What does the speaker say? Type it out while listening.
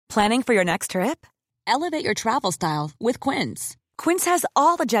Planning for your next trip? Elevate your travel style with Quince. Quince has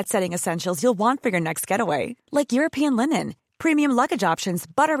all the jet-setting essentials you'll want for your next getaway, like European linen, premium luggage options,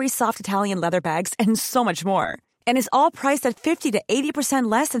 buttery soft Italian leather bags, and so much more. And is all priced at 50 to 80%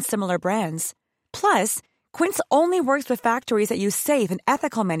 less than similar brands. Plus, Quince only works with factories that use safe and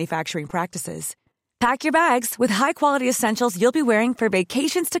ethical manufacturing practices. Pack your bags with high-quality essentials you'll be wearing for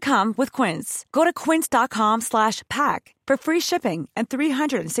vacations to come with Quince. Go to quince.com/pack for free shipping and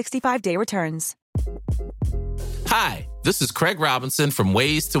 365-day returns. Hi, this is Craig Robinson from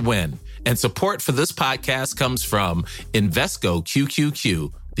Ways to Win, and support for this podcast comes from Invesco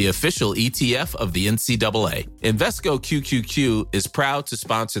QQQ, the official ETF of the NCAA. Invesco QQQ is proud to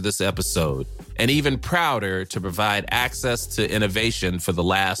sponsor this episode, and even prouder to provide access to innovation for the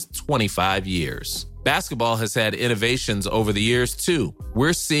last 25 years. Basketball has had innovations over the years, too.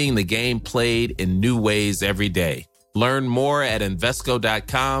 We're seeing the game played in new ways every day. Learn more at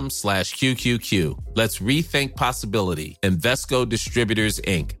Invesco.com/QQQ. Let's rethink possibility. Invesco Distributors,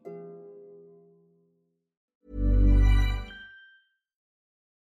 Inc.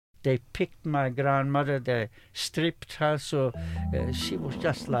 They picked my grandmother, they stripped her, so she was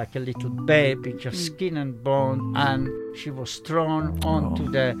just like a little baby, just skin and bone, and she was thrown onto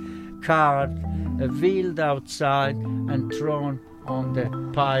the car, wheeled outside, and thrown on the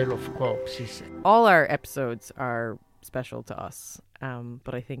pile of corpses. All our episodes are special to us,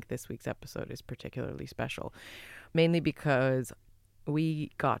 but I think this week's episode is particularly special, mainly because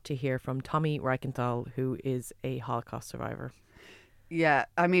we got to hear from Tommy Reichenthal, who is a Holocaust survivor. Yeah,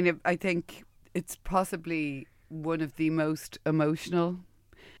 I mean, I think it's possibly one of the most emotional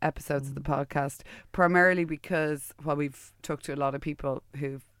episodes of the podcast, primarily because while we've talked to a lot of people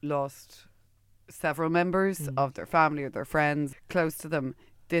who've lost several members of their family or their friends close to them,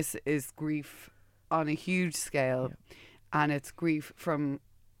 this is grief on a huge scale, and it's grief from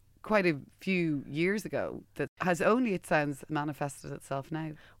quite a few years ago that has only, it sounds, manifested itself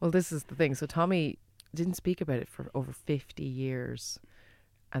now. Well, this is the thing. So Tommy didn't speak about it for over 50 years.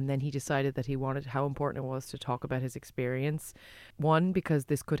 And then he decided that he wanted, how important it was to talk about his experience. One, because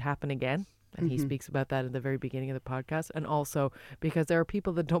this could happen again. And he speaks about that in the very beginning of the podcast. And also because there are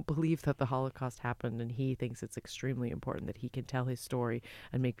people that don't believe that the Holocaust happened. And he thinks it's extremely important that he can tell his story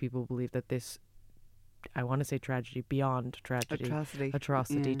and make people believe that this, I want to say tragedy, beyond tragedy,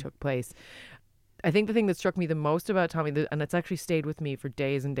 atrocity took place. I think the thing that struck me the most about Tommy, and it's actually stayed with me for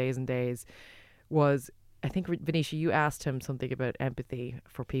days and days and days, was, I think, Venetia, you asked him something about empathy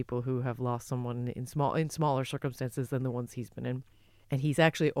for people who have lost someone in smaller circumstances than the ones he's been in. And he's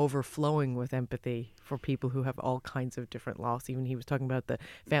actually overflowing with empathy for people who have all kinds of different loss. Even he was talking about the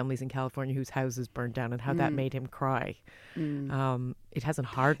families in California whose houses burned down and how that made him cry. It hasn't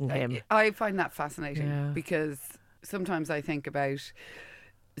hardened him. I find that fascinating because sometimes I think about,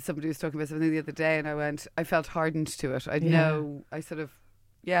 somebody was talking about something the other day and I felt hardened to it.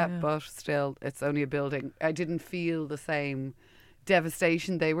 But still, it's only a building. I didn't feel the same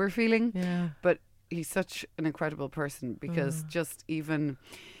devastation they were feeling. Yeah. But he's such an incredible person because just even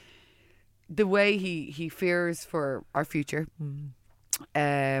the way he fears for our future,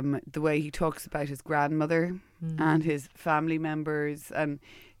 the way he talks about his grandmother and his family members, and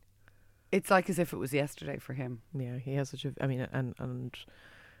it's like as if it was yesterday for him. Yeah, he has such a, I mean, and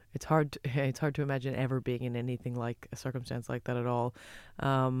it's hard to imagine ever being in anything like a circumstance like that at all.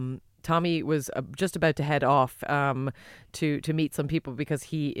 Tommy was just about to head off to meet some people because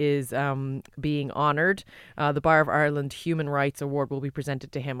he is being honoured. The Bar of Ireland Human Rights Award will be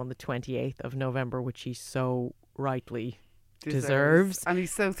presented to him on the 28th of November, which he so rightly deserves. And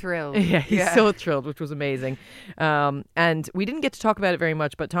he's so thrilled. He's so thrilled, which was amazing. And we didn't get to talk about it very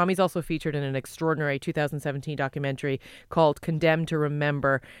much, but Tommy's also featured in an extraordinary 2017 documentary called Condemned to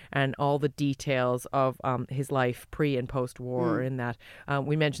Remember, and all the details of his life pre and post-war are in that.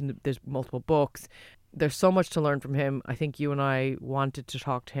 We mentioned that there's multiple books. There's so much to learn from him. I think you and I wanted to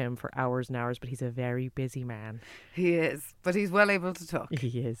talk to him for hours and hours, but he's a very busy man. He is, but he's well able to talk.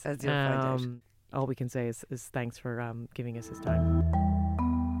 He is. As you'll find out. All we can say is thanks for giving us his time.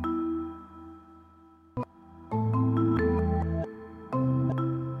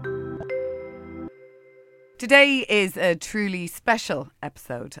 Today is a truly special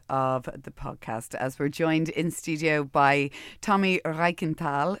episode of the podcast as we're joined in studio by Tommy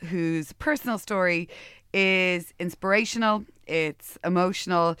Reichenthal, whose personal story is inspirational, it's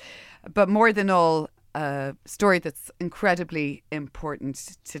emotional, but more than all, a story that's incredibly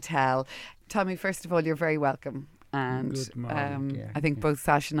important to tell. Tommy, first of all, you're very welcome. And Good morning, I think both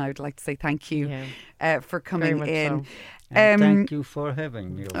Sash and I would like to say thank you for coming in. And thank you for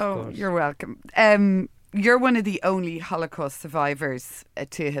having me, of course. You're welcome. You're one of the only Holocaust survivors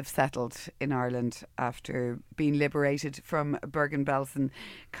to have settled in Ireland after being liberated from Bergen-Belsen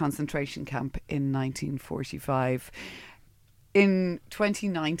concentration camp in 1945. In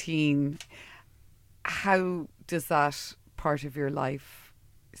 2019, how does that part of your life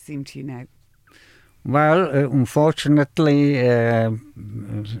seem to you now? Well, unfortunately,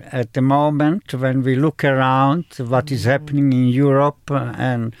 at the moment, when we look around what is happening in Europe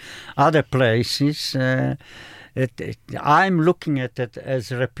and other places, I'm looking at it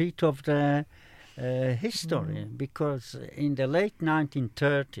as a repeat of the history, because in the late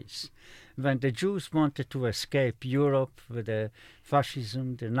 1930s, when the Jews wanted to escape Europe with the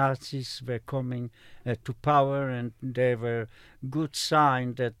fascism, the Nazis were coming to power, and they were good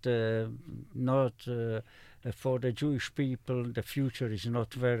sign that not for the Jewish people the future is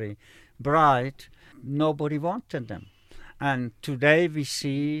not very bright. Nobody wanted them. And today we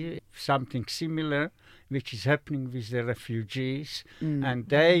see something similar, which is happening with the refugees, and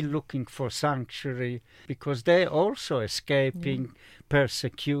they looking for sanctuary because they also escaping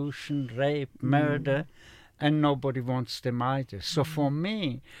persecution, rape, murder, and nobody wants them either. So for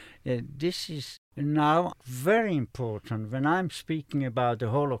me, this is now very important when I'm speaking about the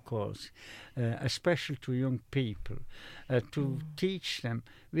Holocaust, especially to young people, to teach them.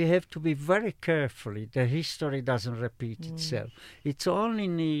 We have to be very carefully. The history doesn't repeat itself. It's only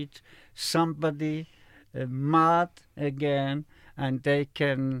need somebody mad again, and they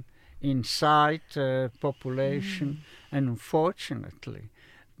can incite population. And unfortunately,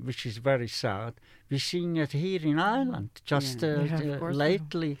 which is very sad, we're seeing it here in Ireland. Just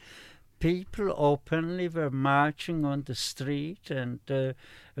lately, people openly were marching on the street and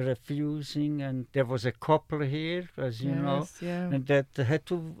refusing. And there was a couple here, as you know, and that had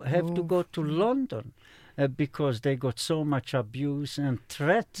to go to London. Because they got so much abuse and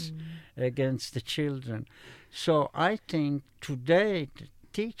threats against the children. So I think today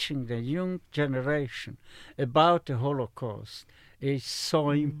teaching the young generation about the Holocaust is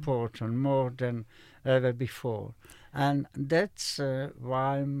so important, more than ever before. And that's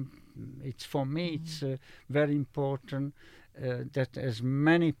why it's for me it's very important that as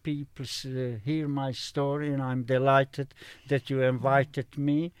many people hear my story, and I'm delighted that you invited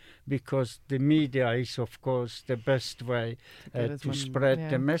me, because the media is, of course, the best way to spread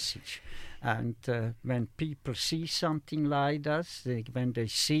the message. And when people see something like this, when they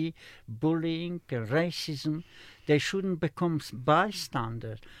see bullying and racism, they shouldn't become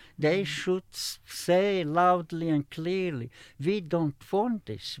bystanders. They should say loudly and clearly, we don't want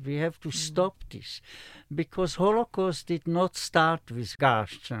this. We have to stop this. Because Holocaust did not start with gas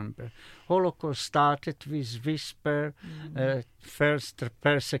chamber. Holocaust started with whisper, first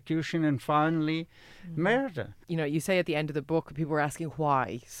persecution, and finally murder. You know, you say at the end of the book, people were asking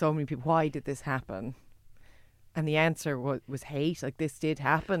why. So many people, why did this happen? And the answer was hate. Like, this did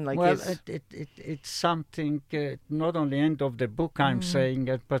happen. Like, well, it's something. Not only end of the book I'm saying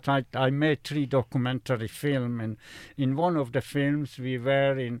it, but I made 3 documentary films, and in one of the films we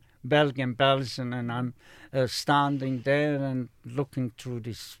were in Bergen-Belsen, and I'm standing there and looking through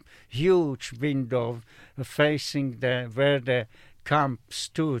this huge window facing where the camp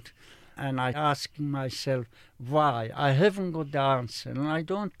stood. And I asking myself why. I haven't got the answer, and I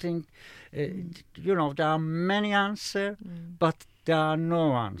don't think, there are many answers, but there are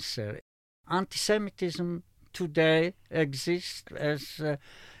no answer. Anti-Semitism today exists as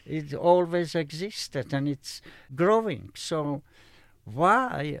it always existed, and it's growing. So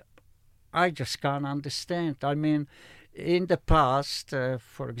why? I just can't understand. I mean, in the past,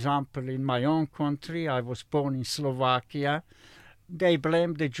 for example, in my own country, I was born in Slovakia. They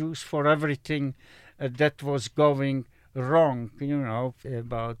blamed the Jews for everything that was going wrong.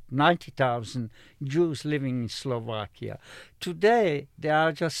 About 90,000 Jews living in Slovakia. Today, there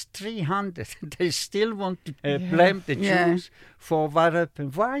are just 300. They still want to blame the Jews for what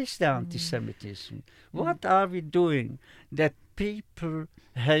happened. Why is there anti-Semitism? What are we doing that people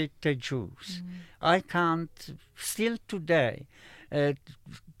hate the Jews? I can't, still today,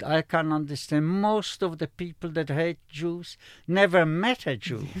 I can understand most of the people that hate Jews never met a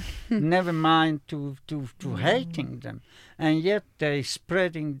Jew, never mind to hating them, and yet they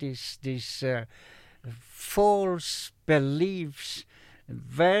spreading these false beliefs.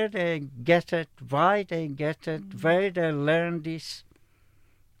 Where they get it, why they get it, where they learn this,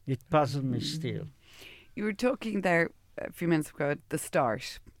 it puzzles me still. You were talking there a few minutes ago at the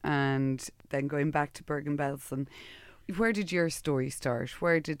start, and then going back to Bergen-Belsen. Where did your story start?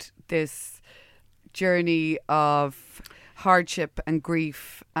 Where did this journey of hardship and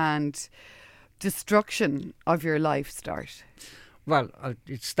grief and destruction of your life start? Well,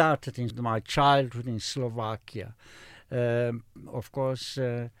 it started in my childhood in Slovakia. Of course,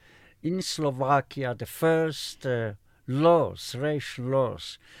 in Slovakia, the first laws, racial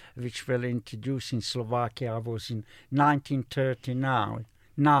laws, which were introduced in Slovakia was in 1939,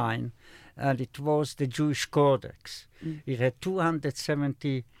 and it was the Jewish Codex. It had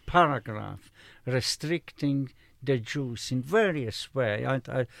 270 paragraphs restricting the Jews in various ways.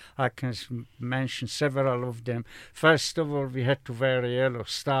 I can mention several of them. First of all, we had to wear a yellow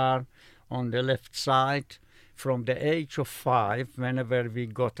star on the left side from the age of 5, whenever we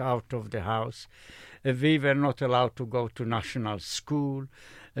got out of the house. We were not allowed to go to national school.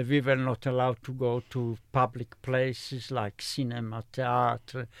 We were not allowed to go to public places like cinema,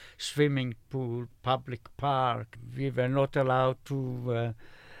 theatre, swimming pool, public park. We were not allowed to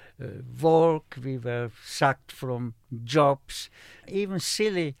work. We were sacked from jobs. Even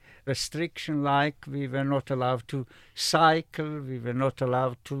silly restriction like we were not allowed to cycle, we were not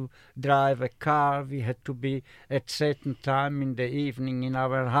allowed to drive a car. We had to be at certain time in the evening in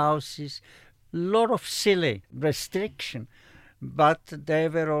our houses. Lot of silly restriction. But there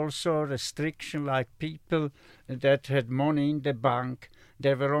were also restrictions like people that had money in the bank.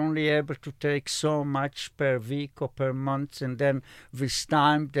 They were only able to take so much per week or per month, and then with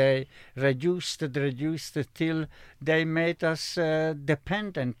time they reduced it till they made us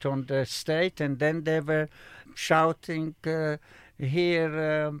dependent on the state, and then they were shouting,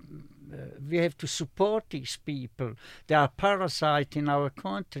 here we have to support these people. They are parasites in our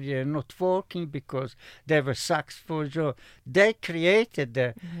country. They are not working because they were sacked for job. They created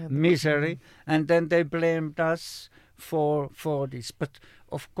the misery, and then they blamed us for this. But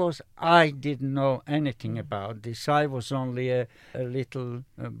of course I didn't know anything about this. I was only a little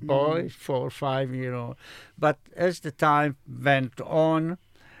boy, 4 or 5 year old. But as the time went on,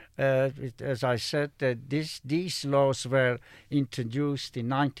 as I said, these laws were introduced in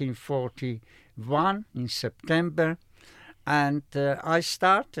 1941 in September, and I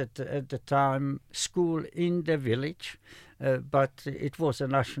started at the time school in the village, but it was a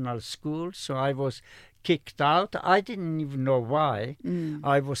national school, so I was kicked out. I didn't even know why.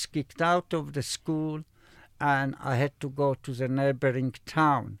 I was kicked out of the school, and I had to go to the neighboring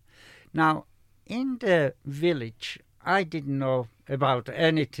town. Now, in the village, I didn't know about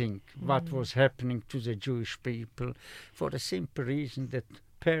anything what was happening to the Jewish people, for the simple reason that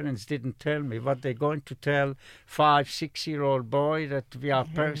parents didn't tell me. What they're going to tell 5-6-year-old boy that we are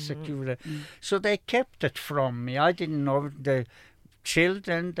persecuted. So they kept it from me. I didn't know. The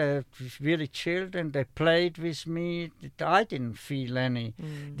children, the village children, they played with me. I didn't feel any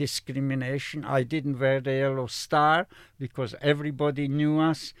discrimination. I didn't wear the yellow star because everybody knew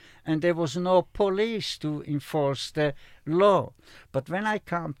us, and there was no police to enforce the law. But when I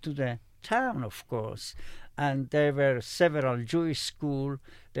come to the town, of course, and there were several Jewish schools,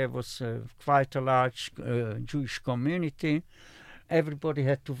 there was quite a large Jewish community. Everybody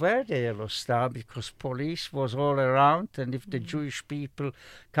had to wear the yellow star because police was all around, and if the Jewish people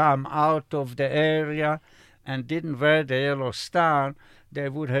come out of the area and didn't wear the yellow star, they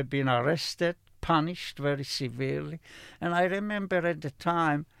would have been arrested, punished very severely. And I remember at the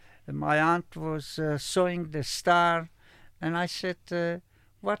time my aunt was sewing the star, and I said,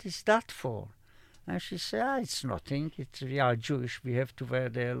 what is that for? And she said, it's nothing. We are Jewish. We have to wear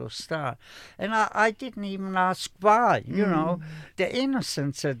the yellow star. And I didn't even ask why, you know. The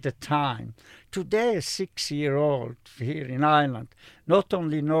innocence at the time. Today, a 6-year-old here in Ireland not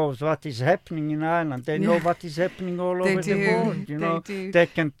only knows what is happening in Ireland, they know what is happening all over the world, you know. They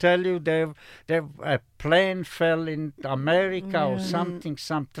can tell you a plane fell in America or something,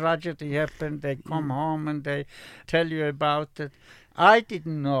 some tragedy happened. They come home and they tell you about it. I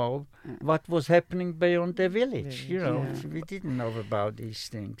didn't know what was happening beyond the village, you know. We didn't know about these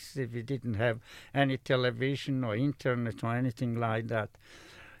things. We didn't have any television or internet or anything like that.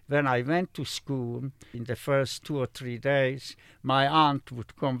 When I went to school, in the first 2 or 3 days, my aunt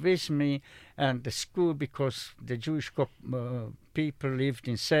would come with me, and the school, because the Jewish people lived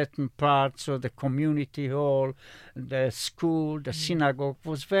in certain parts, so the community hall, the school, the synagogue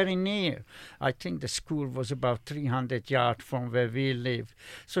was very near. I think the school was about 300 yards from where we lived.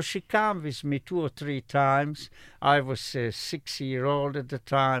 So she came with me 2 or 3 times. I was 6-year-old at the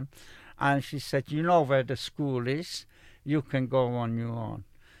time, and she said, you know where the school is, you can go on your own.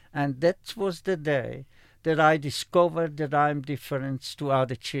 And that was the day that I discovered that I'm different to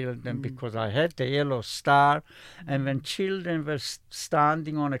other children because I had the yellow star. And when children were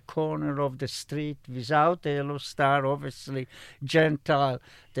standing on a corner of the street without the yellow star, obviously Gentile,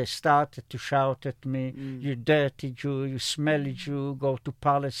 they started to shout at me, you dirty Jew, you smelly Jew, go to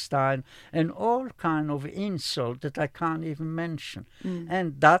Palestine, and all kind of insult that I can't even mention.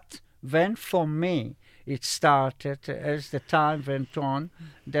 And that, when for me, it started, as the time went on,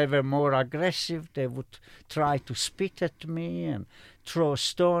 they were more aggressive. They would try to spit at me and throw a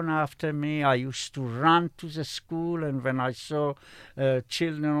stone after me. I used to run to the school, and when I saw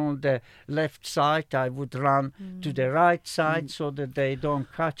children on the left side, I would run to the right side so that they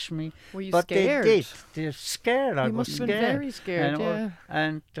don't catch me. Were you but scared? They did. They're scared. I You was must have been scared. very scared,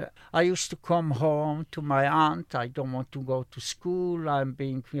 And I used to come home to my aunt. I don't want to go to school. I'm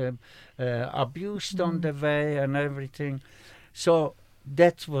being abused on the way and everything. So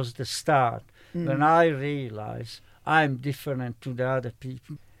that was the start. When I realized I'm different to the other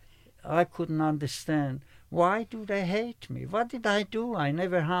people, I couldn't understand. Why do they hate me? What did I do? I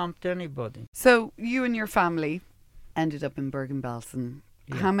never harmed anybody. So you and your family ended up in Bergen-Belsen.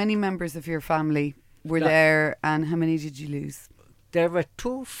 Yeah. How many members of your family were That- there, and how many did you lose? There were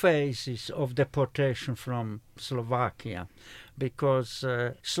two phases of deportation from Slovakia, because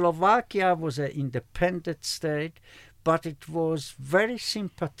Slovakia was an independent state, but it was very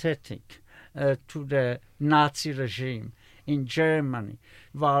sympathetic to the Nazi regime in Germany,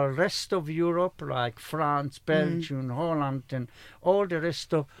 while rest of Europe, like France, Belgium, Holland, and all the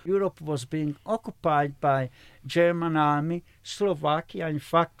rest of Europe was being occupied by German army. Slovakia, in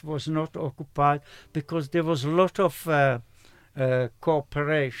fact, was not occupied because there was a lot of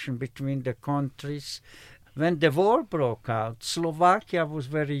cooperation between the countries. When the war broke out, Slovakia was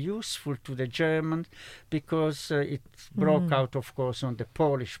very useful to the Germans because it broke out, of course, on the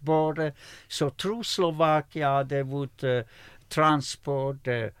Polish border. So through Slovakia, they would transport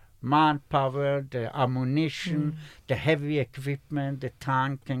the manpower, the ammunition, the heavy equipment, the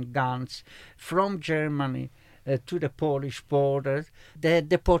tank and guns from Germany to the Polish border. The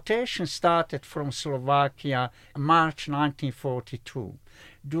deportation started from Slovakia March 1942.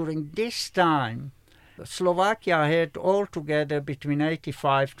 During this time, Slovakia had altogether between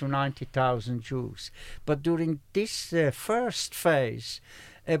 85 to 90,000 Jews. But during this first phase,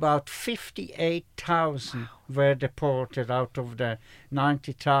 about 58,000 were deported out of the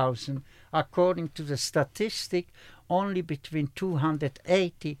 90,000. According to the statistic, only between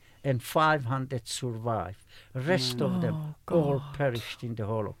 280 and 500 survived. The rest of them all perished in the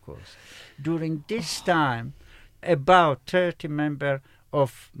Holocaust. During this time, about 30 members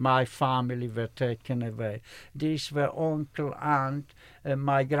of my family were taken away. These were uncle, aunt,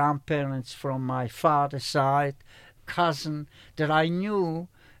 my grandparents from my father's side, cousin that I knew.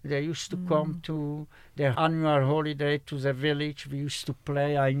 They used to come to their annual holiday to the village. We used to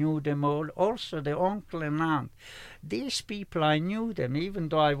play. I knew them all. Also the uncle and aunt. These people, I knew them, even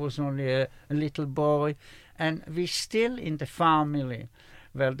though I was only a little boy. And we still in the family.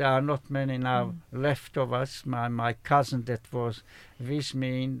 Well, there are not many now left of us. My cousin that was with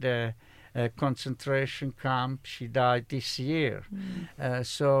me in the concentration camp, she died this year.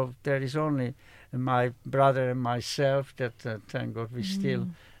 So there is only my brother and myself that, thank God, we still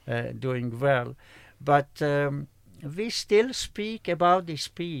doing well. But we still speak about these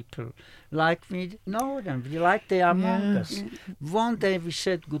people like we know them, like they are among us. Yeah. One day we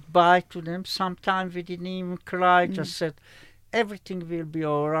said goodbye to them. Sometimes we didn't even cry, just said, everything will be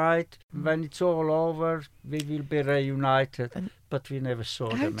all right. When it's all over, we will be reunited. But we never saw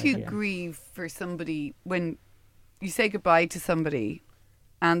them again. How do you grieve for somebody when you say goodbye to somebody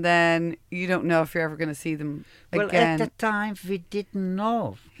and then you don't know if you're ever going to see them again? Well, at the time, we didn't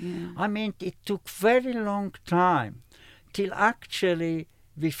know. Yeah. I mean, it took very long time till actually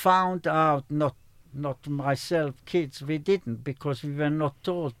we found out, not myself, kids, we didn't because we were not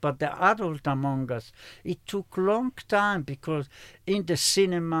told, but the adult among us, it took long time because in the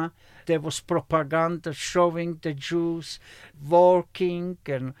cinema there was propaganda showing the Jews working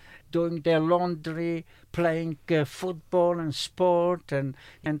and doing their laundry, playing football and sport, and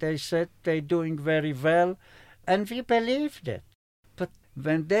they said they're doing very well, and we believed it. But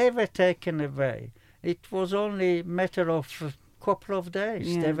when they were taken away, it was only a matter of couple of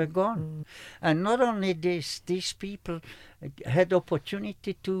days. They were gone. And not only this, these people had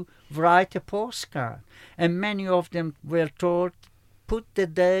opportunity to write a postcard, and many of them were told put the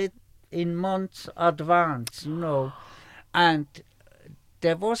date in months advance, and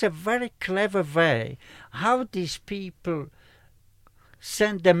there was a very clever way how these people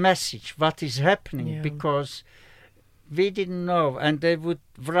send the message what is happening, because we didn't know, and they would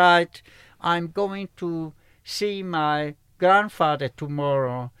write, I'm going to see my grandfather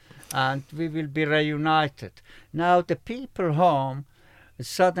tomorrow and we will be reunited. Now the people home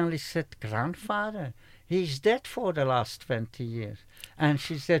suddenly said, grandfather, he's dead for the last 20 years. And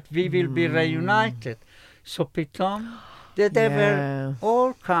she said, we will be reunited. So Piton, there were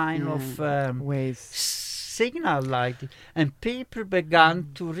all kind of ways. Signal like this. And people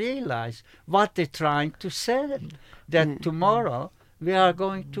began to realize what they're trying to say, that tomorrow we are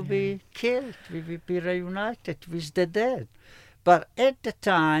going to be killed, we will be reunited with the dead. But at the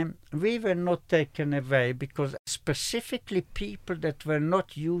time, we were not taken away because specifically people that were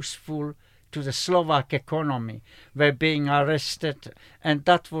not useful to the Slovak economy were being arrested, and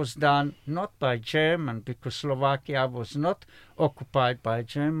that was done not by German, because Slovakia was not occupied by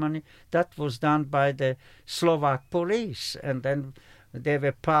Germany. That was done by the Slovak police, and then they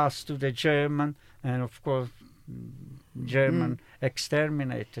were passed to the German, and of course German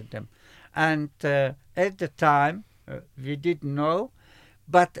exterminated them. And at the time we didn't know,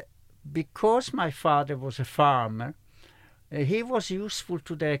 but because my father was a farmer, he was useful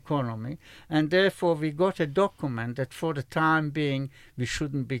to the economy, and therefore we got a document that for the time being we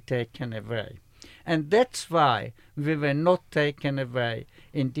shouldn't be taken away. And that's why we were not taken away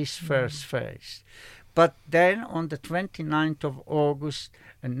in this first phase. But then on the 29th of August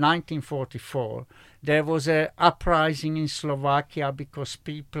 1944, there was an uprising in Slovakia because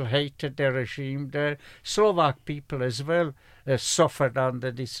people hated the regime. The Slovak people as well suffered under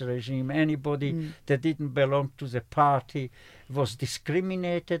this regime. Anybody that didn't belong to the party was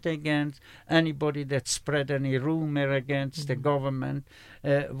discriminated against. Anybody that spread any rumor against the government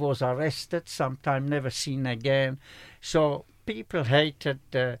was arrested, sometimes never seen again. So people hated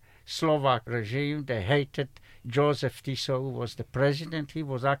the Slovak regime. They hated Joseph Tiso, who was the president. He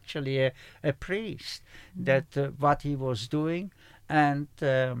was actually a priest, that what he was doing, and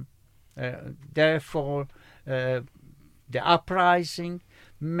therefore the uprising,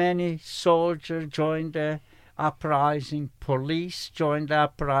 many soldiers joined the uprising, police joined the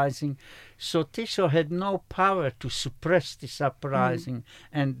uprising. So Tiso had no power to suppress this uprising,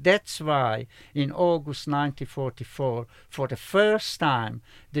 and that's why in August 1944, for the first time,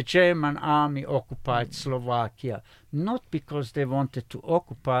 the German army occupied Slovakia, not because they wanted to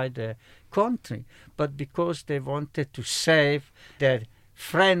occupy the country, but because they wanted to save their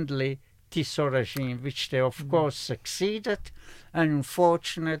friendly Tiso regime, which they of course succeeded. And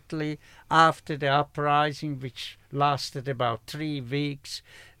unfortunately, after the uprising, which lasted about 3 weeks,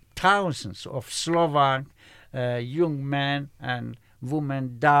 thousands of Slovak young men and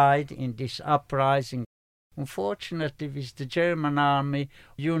women died in this uprising. Unfortunately, with the German army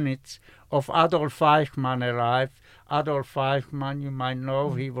units of Adolf Eichmann arrived. Adolf Eichmann, you might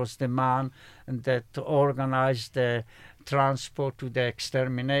know, he was the man that organized the transport to the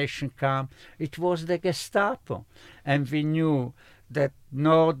extermination camp. It was the Gestapo, and we knew that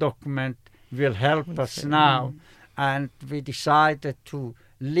no document will help us now, and we decided to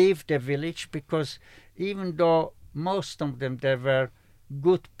leave the village, because even though most of them, they were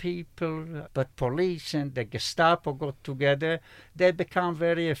good people, but police and the Gestapo got together, they became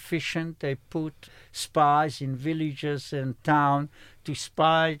very efficient. They put spies in villages and town to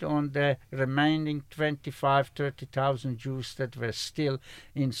spy on the remaining 25,000-30,000 Jews that were still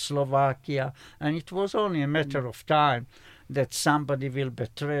in Slovakia, and it was only a matter of time that somebody will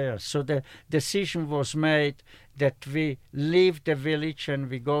betray us. So the decision was made that we leave the village and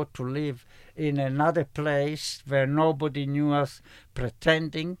we go to live in another place where nobody knew us,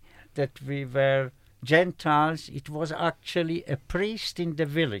 pretending that we were Gentiles. It was actually a priest in the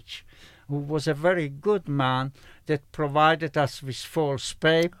village who was a very good man that provided us with false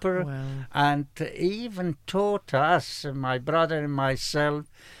paper and even taught us, my brother and myself,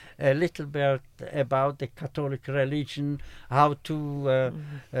 a little bit about the Catholic religion, how to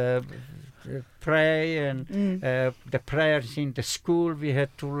pray, and the prayers in the school we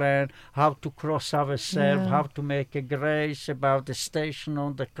had to learn, how to cross ourselves, how to make a grace, about the station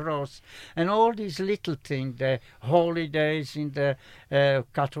on the cross, and all these little things, the holidays in the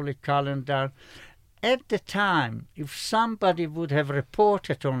Catholic calendar. At the time, if somebody would have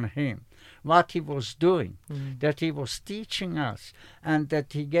reported on him what he was doing, that he was teaching us, and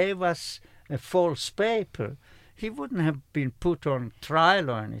that he gave us a false paper, he wouldn't have been put on trial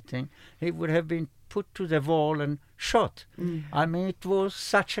or anything. He would have been put to the wall and shot. I mean, it was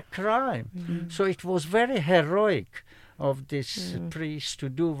such a crime. So it was very heroic of this priest to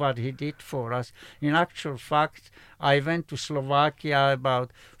do what he did for us. In actual fact, I went to Slovakia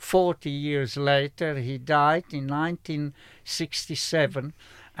about 40 years later. He died in 1967.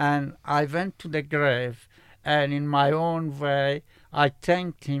 And I went to the grave, and in my own way, I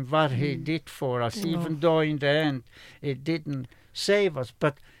thanked him what he did for us, even though in the end it didn't save us.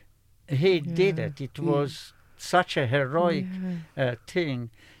 But he did it. It was such a heroic thing.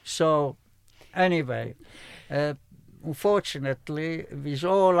 So anyway, unfortunately, with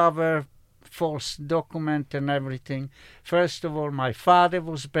all our false document and everything, first of all, my father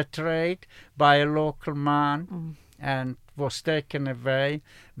was betrayed by a local man and was taken away.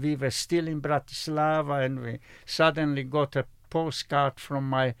 We were still in Bratislava, and we suddenly got a postcard from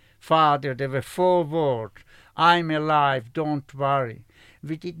my father. There were 4 words: "I'm alive, don't worry."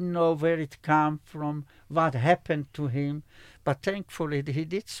 We didn't know where it came from, what happened to him, but thankfully he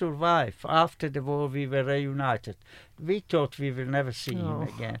did survive. After the war we were reunited. We thought we will never see him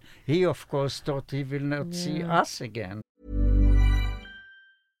again. He, of course, thought he will not see us again.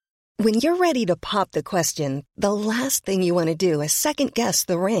 When you're ready to pop the question, the last thing you want to do is second-guess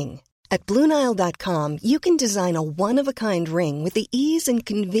the ring. At BlueNile.com, you can design a one-of-a-kind ring with the ease and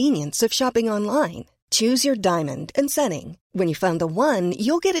convenience of shopping online. Choose your diamond and setting. When you find the one,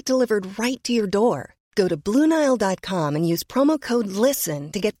 you'll get it delivered right to your door. Go to BlueNile.com and use promo code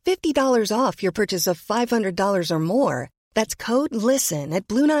LISTEN to get $50 off your purchase of $500 or more. That's code LISTEN at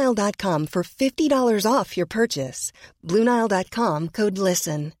BlueNile.com for $50 off your purchase. BlueNile.com, code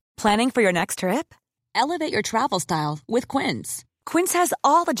LISTEN. Planning for your next trip? Elevate your travel style with Quince. Quince has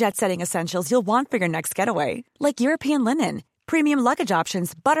all the jet-setting essentials you'll want for your next getaway, like European linen, premium luggage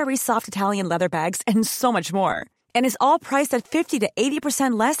options, buttery soft Italian leather bags, and so much more. And is all priced at 50 to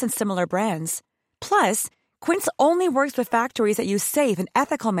 80% less than similar brands. Plus, Quince only works with factories that use safe and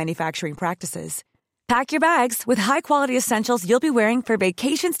ethical manufacturing practices. Pack your bags with high-quality essentials you'll be wearing for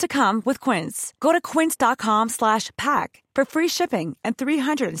vacations to come with Quince. Go to quince.com/pack for free shipping and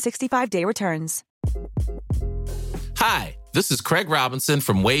 365-day returns. Hi, this is Craig Robinson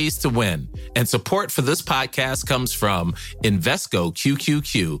from Ways to Win, and support for this podcast comes from Invesco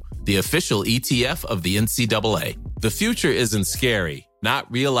QQQ, the official ETF of the NCAA. The future isn't scary. Not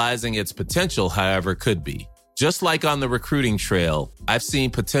realizing its potential, however, could be. Just like on the recruiting trail, I've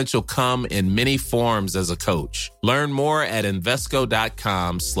seen potential come in many forms as a coach. Learn more at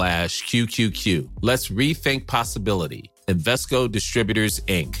Invesco.com/QQQ. Let's rethink possibility. Invesco Distributors,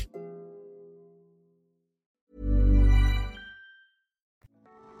 Inc.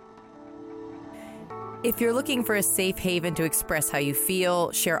 If you're looking for a safe haven to express how you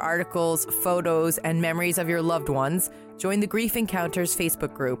feel, share articles, photos, and memories of your loved ones, join the Grief Encounters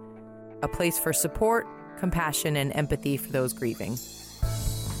Facebook group, a place for support, compassion, and empathy for those grieving.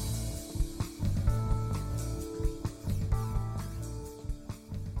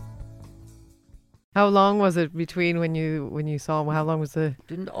 How long was it between when you saw him? How long was the...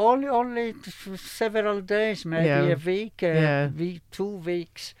 Only several days, maybe a week, 2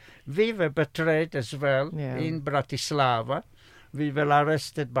 weeks. We were betrayed as well in Bratislava. We were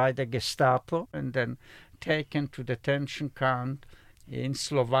arrested by the Gestapo and then taken to the detention camp in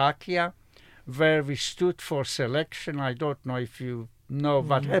Slovakia, where we stood for selection. I don't know if you know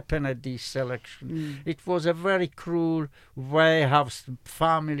what happened at this selection. It was a very cruel way how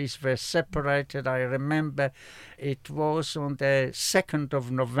families were separated. I remember it was on the 2nd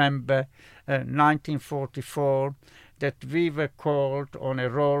of November 1944 that we were called on a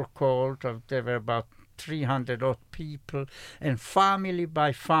roll call. There were about 300 odd people, and family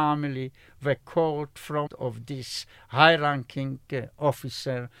by family were called from of this high-ranking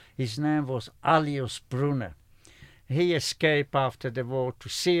officer. His name was Alois Brunner. He escaped after the war to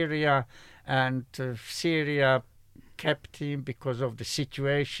Syria, and Syria kept him because of the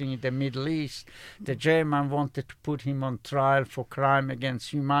situation in the Middle East. The Germans wanted to put him on trial for crime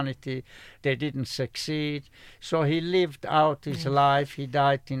against humanity. They didn't succeed. So he lived out his life. He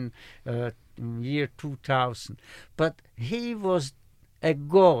died in year 2000. But he was a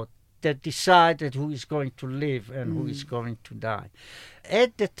god that decided who is going to live and who is going to die.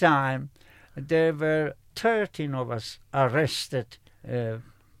 At the time, there were 13 of us arrested,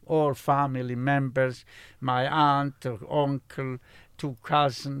 all family members, my aunt, uncle, 2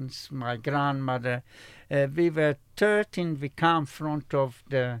 cousins, my grandmother. We were 13. We came in front of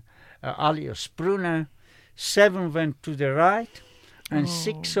the Alois Brunner. 7 went to the right, and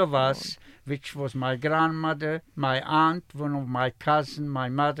 6 of us, which was my grandmother, my aunt, one of my cousins, my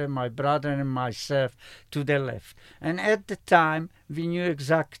mother, my brother, and myself, to the left. And at the time, we knew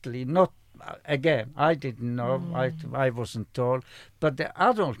exactly, not again, I didn't know, I wasn't told, but the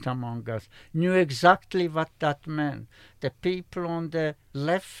adult among us knew exactly what that meant. The people on the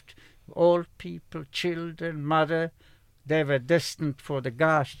left, old people, children, mother, they were destined for the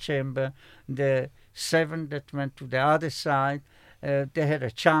gas chamber. The 7 that went to the other side, they had a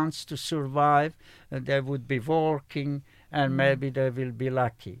chance to survive. They would be working and maybe they will be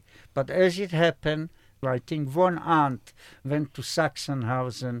lucky. But as it happened, I think one aunt went to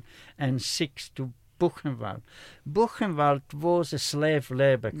Sachsenhausen and 6 to Buchenwald. Buchenwald was a slave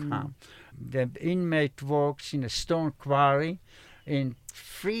labor camp. The inmate works in a stone quarry in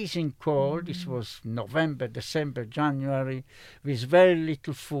freezing cold. This was November, December, January, with very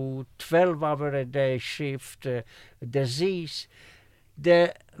little food, 12-hour-a-day shift, disease.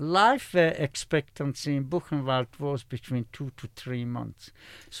 The life expectancy in Buchenwald was between 2 to 3 months.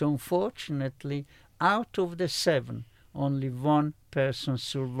 So unfortunately, out of the 7, only one person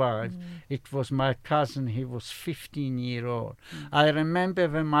survived. It was my cousin. He was 15 years old. I remember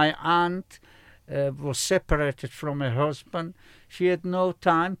when my aunt was separated from her husband. She had no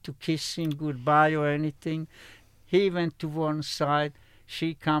time to kiss him goodbye or anything. He went to one side.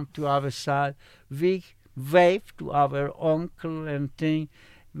 She came to our side. We waved to our uncle and thing.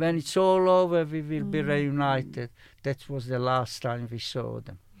 When it's all over, we will be reunited. That was the last time we saw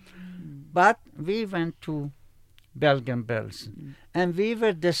them. But we went to Bergen-Belsen, and we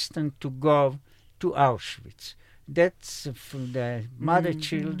were destined to go to Auschwitz. That's for the mother,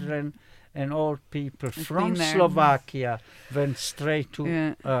 children, and old people from Slovakia went straight to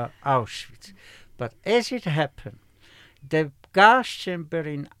Auschwitz. But as it happened, the gas chamber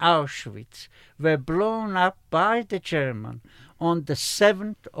in Auschwitz were blown up by the German on the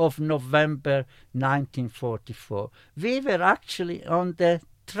 7th of November 1944. We were actually on the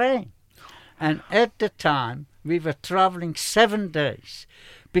train. And at the time, we were traveling 7 days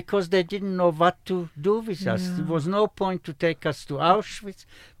because they didn't know what to do with us. There was no point to take us to Auschwitz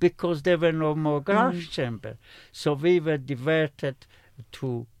because there were no more gas chambers. So we were diverted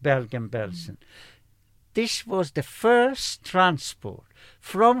to Bergen-Belsen. This was the first transport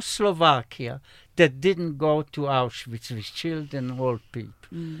from Slovakia that didn't go to Auschwitz with children and old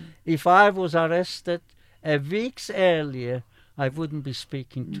people. If I was arrested a week earlier, I wouldn't be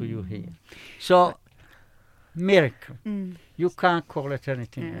speaking to you here. So, miracle. You can't call it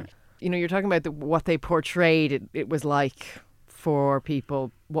anything else. You know, you're talking about what they portrayed. It was like for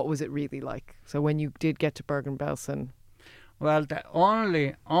people. What was it really like? So when you did get to Bergen-Belsen. Well, the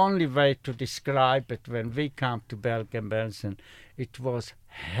only way to describe it when we come to Bergen-Belsen, it was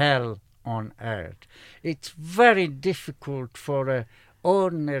hell on earth. It's very difficult for a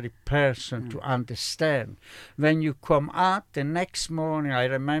ordinary person to understand. When you come out the next morning, I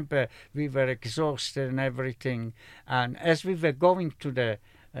remember we were exhausted and everything, and as we were going to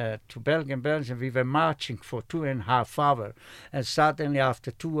Bergen-Belsen, we were marching for 2.5 hours, and suddenly after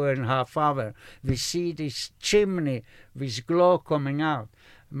 2.5 hours, we see this chimney with glow coming out.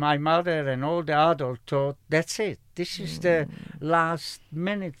 My mother and all the adults thought, that's it. This is the last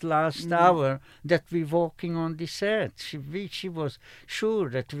minute, last hour that we're walking on this earth. She was sure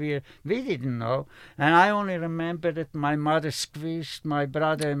that we didn't know. And I only remember that my mother squeezed my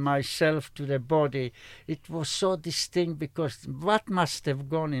brother and myself to the body. It was so distinct because what must have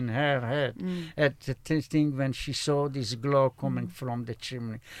gone in her head at the thing when she saw this glow coming from the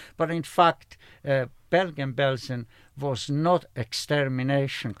chimney. But in fact, Bergen-Belsen was not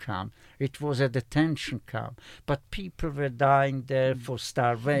extermination camp. It was a detention camp. But people were dying there for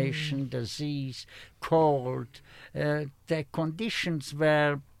starvation, disease, cold. The conditions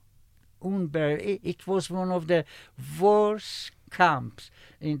were unbearable. It was one of the worst camps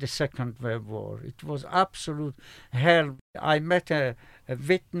in the Second World War. It was absolute hell. I met a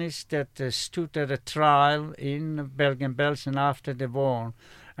witness that stood at a trial in Bergen-Belsen after the war,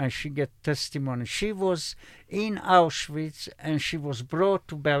 and she get testimony. She was in Auschwitz and she was brought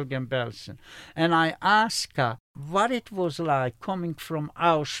to Bergen-Belsen. And I asked her what it was like coming from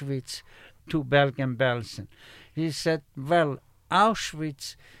Auschwitz to Bergen-Belsen. He said, well,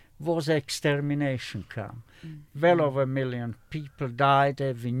 Auschwitz was an extermination camp. Well over 1 million people died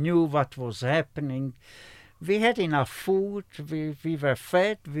there. We knew what was happening. We had enough food. We were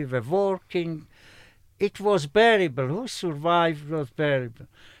fed. We were working. It was bearable. Who survived was bearable.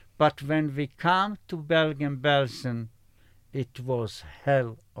 But when we come to Bergen-Belsen, it was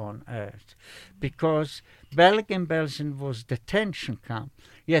hell on earth. Because Bergen-Belsen was detention camp,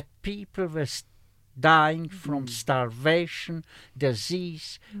 yet people were dying from starvation,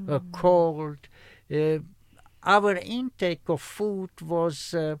 disease, cold. Our intake of food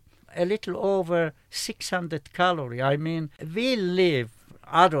was a little over 600 calories. I mean, we live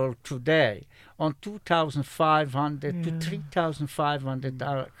adult today on 2,500 to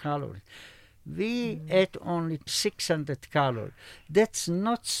 3,500 calories. We ate only 600 calories. That's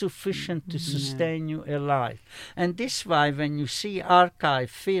not sufficient to sustain you alive. And this is why when you see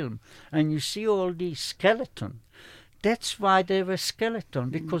archive film and you see all these skeletons, that's why they were skeleton,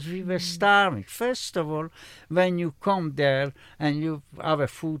 because we were starving. First of all, when you come there and our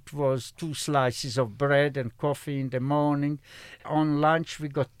food was 2 slices of bread and coffee in the morning. On lunch we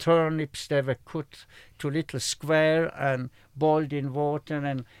got turnips. They were cut to little square and boiled in water,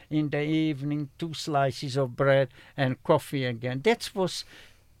 and in the evening 2 slices of bread and coffee again. That was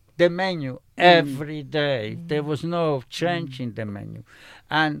the menu every day. There was no change in the menu,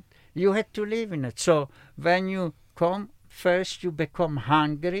 and you had to live in it. So when you come, first you become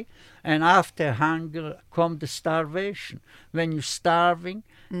hungry, and after hunger come the starvation. When you're starving,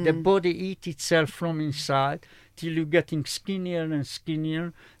 the body eats itself from inside till you're getting skinnier and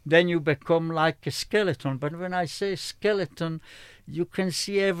skinnier. Then you become like a skeleton. But when I say skeleton, you can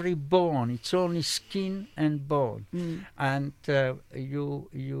see every bone. It's only skin and bone, and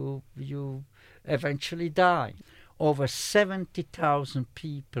you eventually die. Over 70,000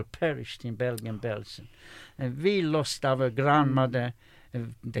 people perished in Bergen-Belsen. And we lost our grandmother,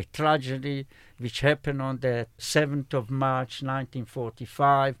 the tragedy which happened on the 7th of March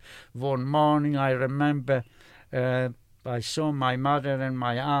 1945. One morning I remember I saw my mother and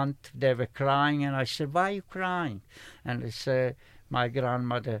my aunt. They were crying, and I said, "Why are you crying?" And they said, "My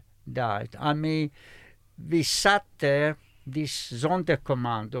grandmother died." I mean, we sat there. This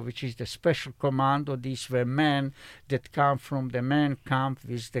Sonderkommando, which is the special commando, these were men that come from the main camp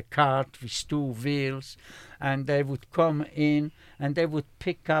with the cart with 2 wheels, and they would come in and they would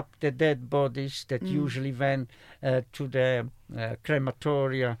pick up the dead bodies that usually went to the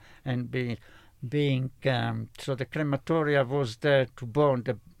crematoria and being so the crematoria was there to burn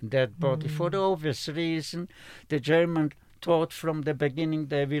the dead body. For the obvious reason, the Germans thought from the beginning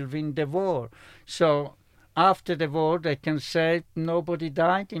they will win the war. So after the war, they can say nobody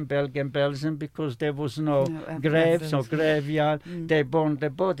died in Bergen-Belsen because there was no graves or graveyard. They burned the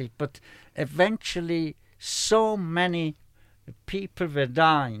body. But eventually, so many people were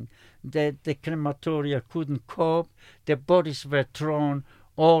dying that the crematoria couldn't cope. The bodies were thrown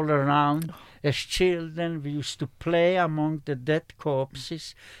all around. As children, we used to play among the dead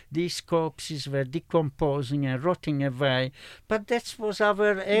corpses. These corpses were decomposing and rotting away. But that was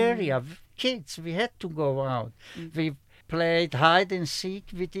our area. Kids, we had to go out. We played hide and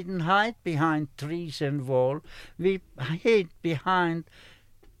seek. We didn't hide behind trees and wall. We hid behind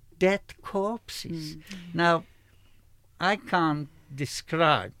dead corpses. Now, I can't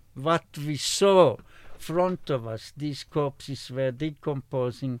describe what we saw front of us. These corpses were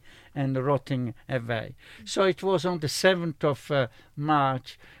decomposing and rotting away. So it was on the 7th of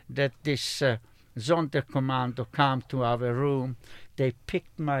March that this Sonderkommando came to our room. They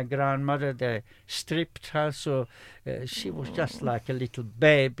picked my grandmother, they stripped her, so she was just like a little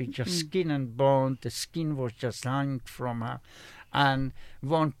baby, just skin and bone. The skin was just hanging from her. And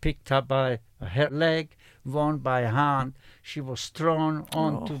one picked her by her leg, one by hand. She was thrown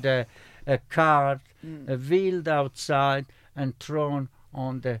onto the cart, wheeled outside, and thrown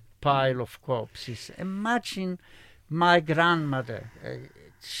on the pile of corpses. Imagine my grandmother.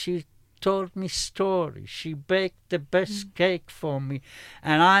 She told me stories. She baked the best cake for me,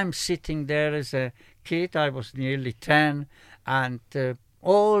 and I'm sitting there as a kid. I was nearly 10, and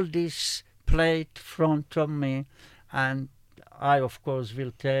all this played in front of me, and I, of course,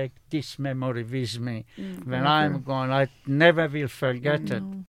 will take this memory with me when I'm gone. I never will forget it.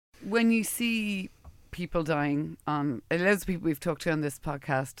 When you see people dying, loads of people we've talked to on this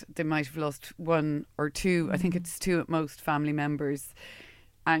podcast, they might have lost 1 or 2, I think it's 2 at most, family members,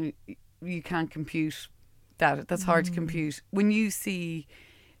 and you can't compute that. That's hard to compute. When you see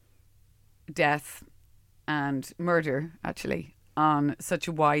death and murder, actually, on such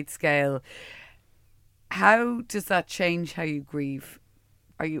a wide scale, how does that change how you grieve?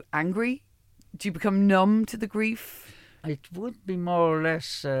 Are you angry? Do you become numb to the grief? It would be more or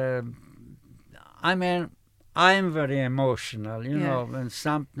less... I mean, I'm very emotional, you know, when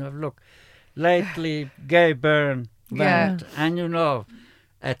look, lately Gay Byrne went, and you know,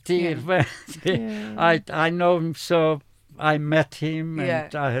 a tear went. I know him, so I met him,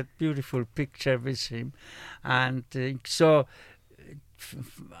 and I had beautiful picture with him, and so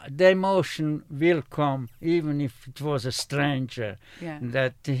the emotion will come, even if it was a stranger,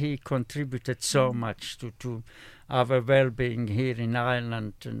 that he contributed so much to our well-being here in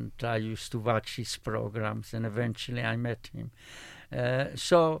Ireland, and I used to watch his programs, and eventually I met him.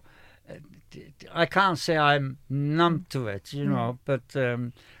 So I can't say I'm numb to it, you know, but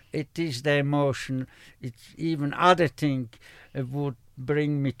it is the emotion. It's even other thing would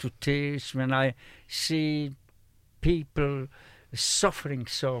bring me to tears when I see people suffering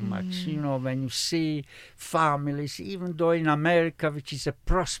so much. You know, when you see families, even though in America, which is a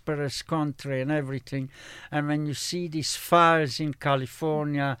prosperous country and everything, and when you see these fires in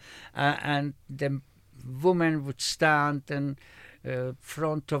California, and the woman would stand and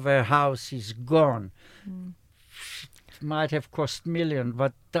front of her house is gone. It might have cost millions,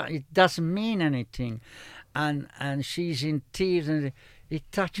 but it doesn't mean anything. And she's in tears, and it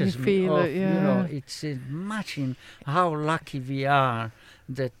touches me. Feel it, yeah. You know, it's imagine how lucky we are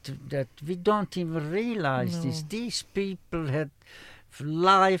that we don't even realize this. These people had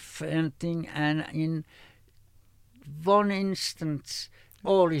life and thing, and in one instance,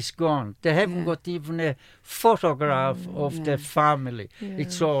 all is gone. They haven't got even a photograph of their family. Yeah.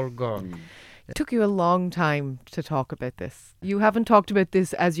 It's all gone. It took you a long time to talk about this. You haven't talked about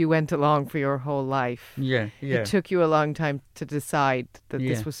this as you went along for your whole life. Yeah. It took you a long time to decide that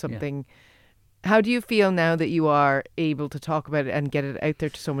this was something. How do you feel now that you are able to talk about it and get it out there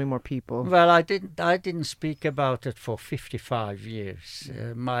to so many more people? Well, I didn't speak about it for 55 years.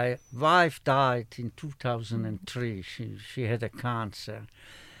 My wife died in 2003. She had a cancer,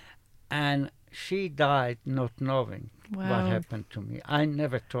 and she died not knowing what happened to me. I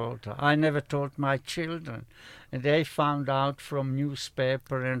never told her. I never told my children. And they found out from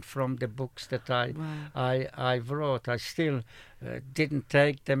newspaper and from the books that I wrote. I still didn't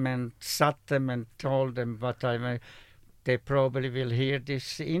take them and sat them and told them what they probably will hear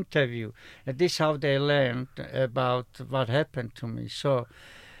this interview. And this is how they learned about what happened to me. So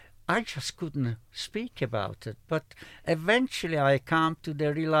I just couldn't speak about it. But eventually I came to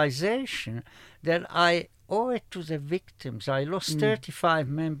the realization that I owe it to the victims. I lost 35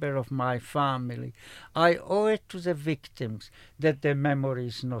 members of my family. I owe it to the victims that their memory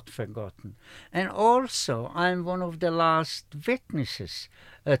is not forgotten. And also, I'm one of the last witnesses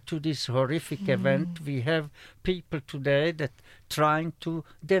to this horrific event. We have people today that trying to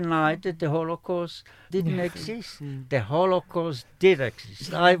deny that the Holocaust didn't exist. The Holocaust did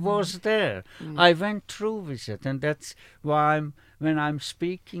exist. I was there. I went through with it, and that's why when I'm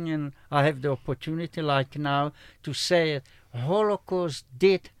speaking and I have the opportunity like now to say it, Holocaust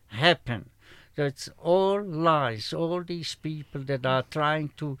did happen. That's all lies. All these people that are trying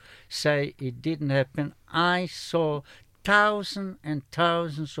to say it didn't happen, I saw thousands and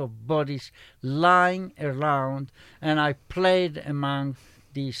thousands of bodies lying around, and I played among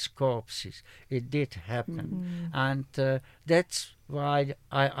these corpses. It did happen. And that's why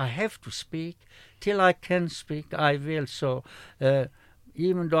I have to speak. Till I can speak, I will. So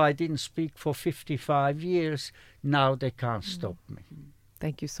even though I didn't speak for 55 years, now they can't stop me.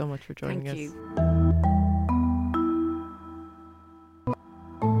 Thank you so much for joining us. Thank you.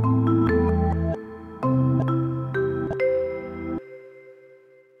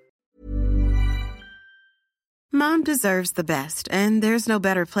 Mom deserves the best, and there's no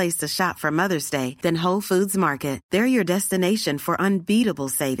better place to shop for Mother's Day than Whole Foods Market. They're your destination for unbeatable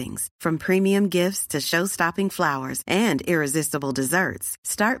savings, from premium gifts to show-stopping flowers and irresistible desserts.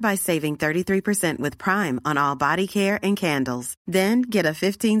 Start by saving 33% with Prime on all body care and candles. Then get a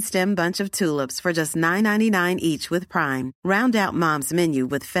 15-stem bunch of tulips for just $9.99 each with Prime. Round out Mom's menu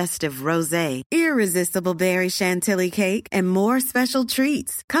with festive rosé, irresistible berry chantilly cake, and more special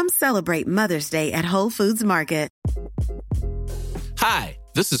treats. Come celebrate Mother's Day at Whole Foods Market. Hi,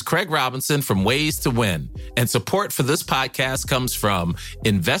 this is Craig Robinson from Ways to Win, and support for this podcast comes from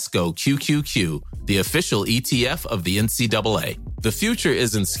Invesco QQQ, the official ETF of the NCAA. The future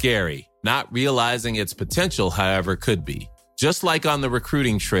isn't scary. Not realizing its potential, however, could be. Just like on the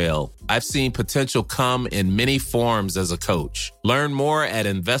recruiting trail, I've seen potential come in many forms as a coach. Learn more at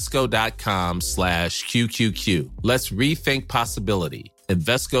Invesco.com/QQQ. Let's rethink possibility.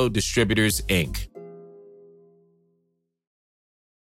 Invesco Distributors, Inc.